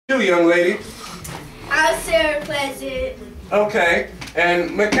You, young lady. I'm Sarah Pleasant. Okay.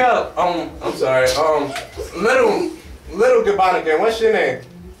 And Mikkel, I'm sorry, little Gabbanican, what's your name?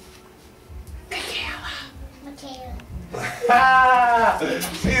 Michaela.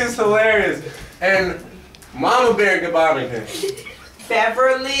 She is hilarious. And Mama Bear Gabbanican.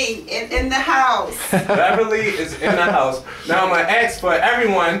 Beverly in the house. Beverly is in the house. Now I'm gonna ask for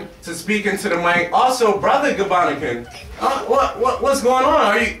everyone to speak into the mic. Also, Brother Gabbanican. What's going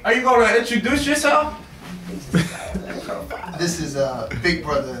on? Are you gonna introduce yourself? This is Big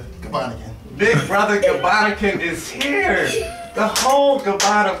Brother Gabbanican. Big Brother Gabbanican is here. The whole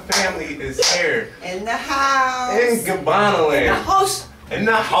Gabbana family is here. In the house. In GabbanaLand. In the house. In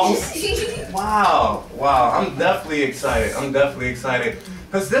the house. Wow. I'm definitely excited.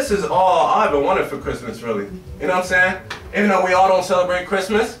 Because this is all I ever wanted for Christmas, really. You know what I'm saying? Even though we all don't celebrate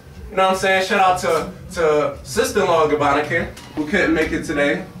Christmas. You know what I'm saying? Shout out to sister-in-law Gabbanican, who couldn't make it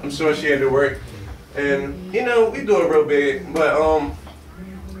today. I'm sure she had to work. And, you know, we do it real big. But, oh,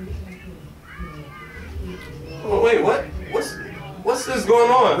 wait, what's this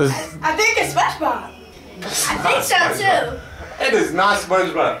going on? I think it's SpongeBob. I think so too. It is not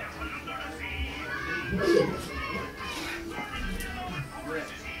SpongeBob.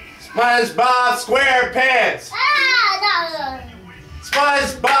 SpongeBob SquarePants. No.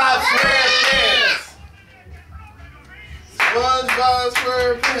 SpongeBob SquarePants. SpongeBob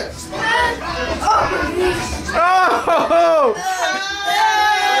SquarePants. Oh!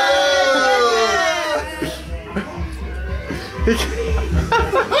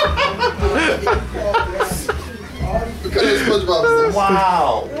 Because SpongeBob is there.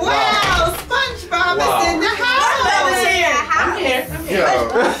 Wow. SpongeBob is in the house. I'm here.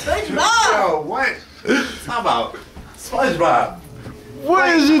 SpongeBob. Yo, what? How about SpongeBob? What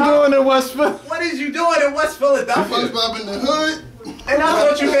is you doing in West Philadelphia? What is you doing in West Philadelphia? SpongeBob in the hood. And I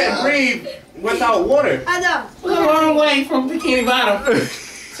thought you couldn't breathe without water. I know. A long way from Bikini Bottom.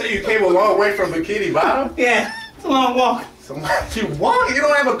 So you came a long way from Bikini Bottom? Yeah, it's a long walk. So you walk? You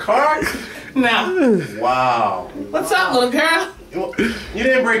don't have a car? No. Wow. What's up, little girl? You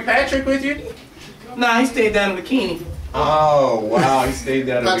didn't bring Patrick with you? Nah, he stayed down in Bikini. Oh, wow. He stayed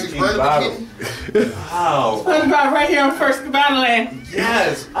down in Patrick's Bikini Bottom. Wow. SpongeBob right here on First GabbanaLand.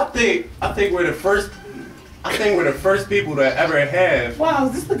 Yes. I think we're the first people to ever have. Wow,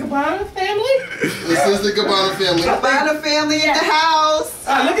 is this the Gabbana family? This is the Gabbana family. Gabbana family in the house.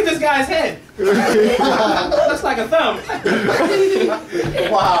 Look at this guy's head. Looks like a thumb.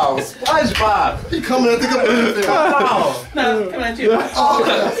 Wow, SpongeBob. He coming at the Gabbana family. Wow. No, coming at you. Oh,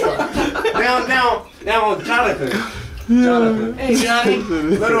 that's right. Now, Jonathan. Hey, Johnny.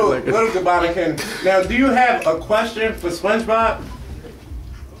 Little Gabbanican. Now, do you have a question for SpongeBob?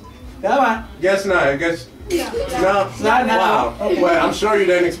 Come on. Guess not. I guess. No. Not now. Wow. Well, I'm sure you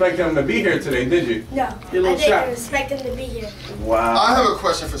didn't expect him to be here today, did you? No. I didn't expect him to be here. Wow. I have a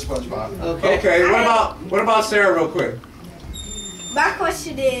question for SpongeBob. Okay. What about Sarah, real quick? My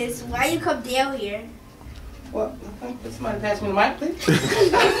question is, why you come down here? Well, can somebody pass me the mic, please?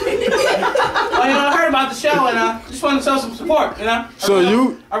 Well, I heard about the show and I just wanted to show some support, you know?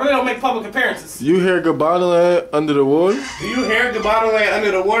 I really don't make public appearances. You hear GabbanaLand under the water? Do you hear GabbanaLand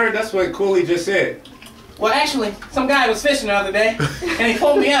under the water? That's what Cooley just said. Well, actually, some guy was fishing the other day and he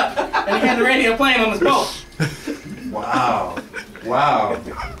pulled me up and he had the radio playing on his boat. Wow.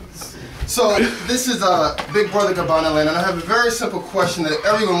 So, this is Big Brother GabbanaLand, and I have a very simple question that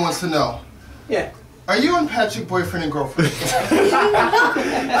everyone wants to know. Yeah. Are you and Patrick boyfriend and girlfriend?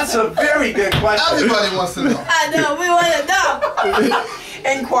 That's a very good question. Everybody wants to know. I know, we want to know.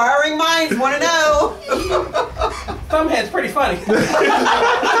 Inquiring minds want to know. Thumbhead's pretty funny.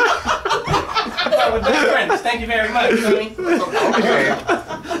 We're best friends. Thank you very much. Okay.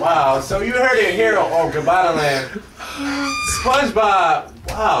 Wow. So you heard it here on GabbanaLand. SpongeBob.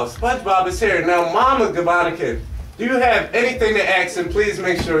 Wow. SpongeBob is here. Now, Mama Gabbanican, do you have anything to ask? And please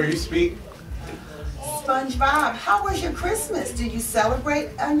make sure you speak. SpongeBob, how was your Christmas? Did you celebrate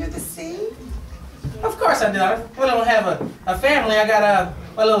under the sea? Of course I do. We don't have a family. I got a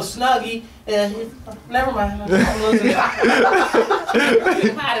little snuggie. Never mind. I'm losing it.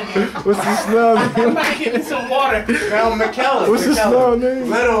 What's the snub? I'm about to get in some water. Now, Michaela. What's the snub name?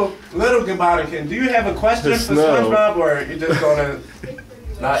 Little Gabbanican, do you have a question for SpongeBob, or you're just gonna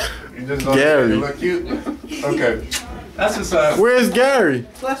Gary. look cute? Okay. That's what's up. Where's Gary?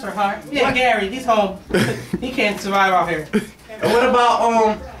 Bless her heart. Yeah, Gary, he's home. He can't survive out here. And what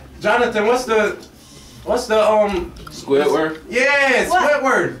about Jonathan? What's the Squidward? Yeah,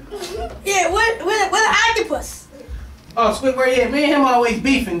 Squidward. Yeah, with an octopus. Oh, Squidward, yeah, me and him always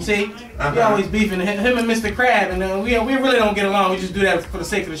beefing, see? We always beefing, him and Mr. Crab, and we really don't get along, we just do that for the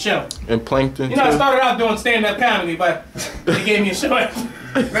sake of the show. And Plankton, You know, I started out doing stand-up comedy, but they gave me a show.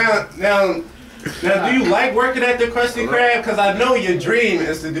 Now, do you like working at the Krusty Krab? Because I know your dream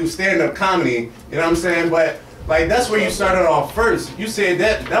is to do stand-up comedy, you know what I'm saying? But, like, that's where you started off first. You said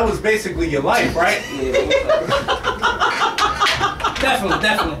that was basically your life, right?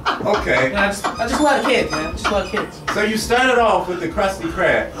 Definitely. Okay. You know, I just love kids, man. Just love kids. So you started off with the Krusty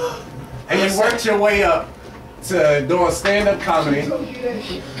Krab, and you worked your way up to doing stand-up comedy,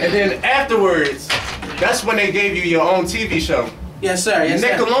 and then afterwards, that's when they gave you your own TV show. Yes, sir. Yes,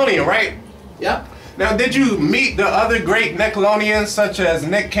 Nickelodeon, right? Yep. Now, did you meet the other great Nickelodeons, such as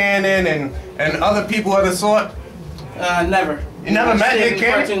Nick Cannon and other people of the sort? Never. You never met Nick in the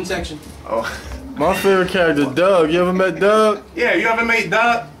Cannon? cartoon section. Oh. my favorite character, Doug. You ever met Doug? Yeah, you ever met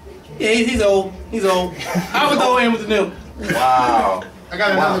Doug? Yeah, he's old. He's old. I would throw in with the new. Wow. I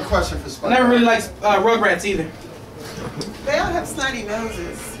got another question for SpongeBob. I never really liked Rugrats either. They all have snotty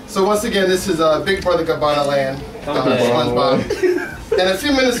noses. So once again, this is Big Brother GabbanaLand, SpongeBob. And a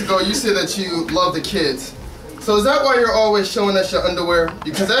few minutes ago, you said that you love the kids. So is that why you're always showing us your underwear?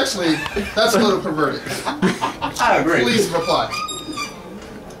 Because actually, that's a little perverted. I agree. Please reply.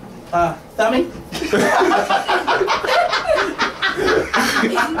 Thummy?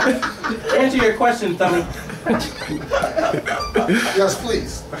 Answer your question, Thummy. Yes,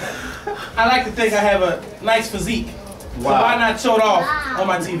 please. I like to think I have a nice physique. So why not show it off on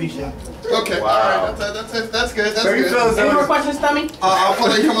my TV show? Okay, Wow. all right, that's good, that's So you good. feel as Any more though questions, Thummy? I'll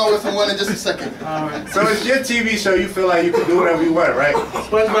probably come out with one in just a second. Alright. so it's your TV show, you feel like you can do whatever you want, right?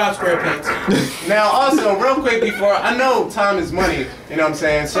 SpongeBob SquarePants. Now, also, real quick before, I know time is money, you know what I'm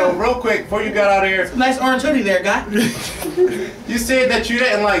saying? So, real quick, before you got out of here, Nice orange hoodie there, guy. you said that you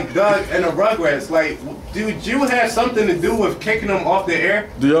didn't like Doug and the Rugrats. Like, did you have something to do with kicking them off the air?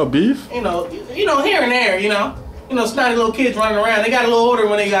 Do y'all beef? You know, here and there, you know, snotty little kids running around. They got a little older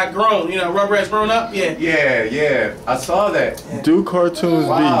when they got grown. You know, Rugrats grown up. Yeah. Yeah, I saw that. Do cartoons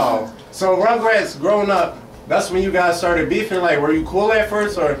Wow. So, Rugrats grown up, that's when you guys started beefing? Like, were you cool at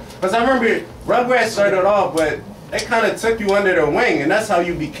first? Or, because I remember Rugrats started off, but they kind of took you under their wing, and that's how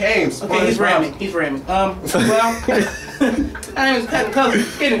you became SpongeBob. Okay, he's ramming. Well, I was cutting colors.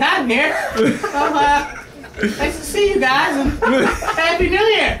 It's getting hot in here. Nice to see you guys, and Happy New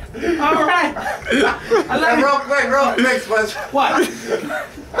Year. All right. I love you. Real quick, Sponge. What?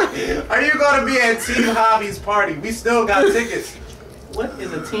 Are you going to be at Team Hobby's party? We still got tickets. What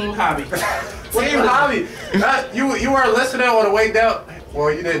is a team hobby? Team Hobby. You were listening on the way down.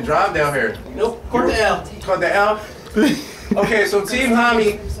 Well, you didn't drive down here. Nope. Court the L. Called the L. Okay, so Team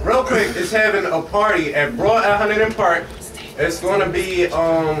Hobby, real quick, is having a party at Broad 100 Park. It's going to be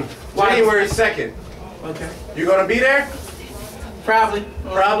January 2nd. Okay. You going to be there? Probably.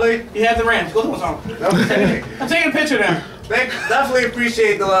 Probably. You have the Rams. Go to one song. Okay. I'm taking a picture now. Definitely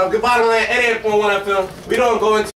appreciate the love. GabbanaLand, 88.1 FM. We don't go into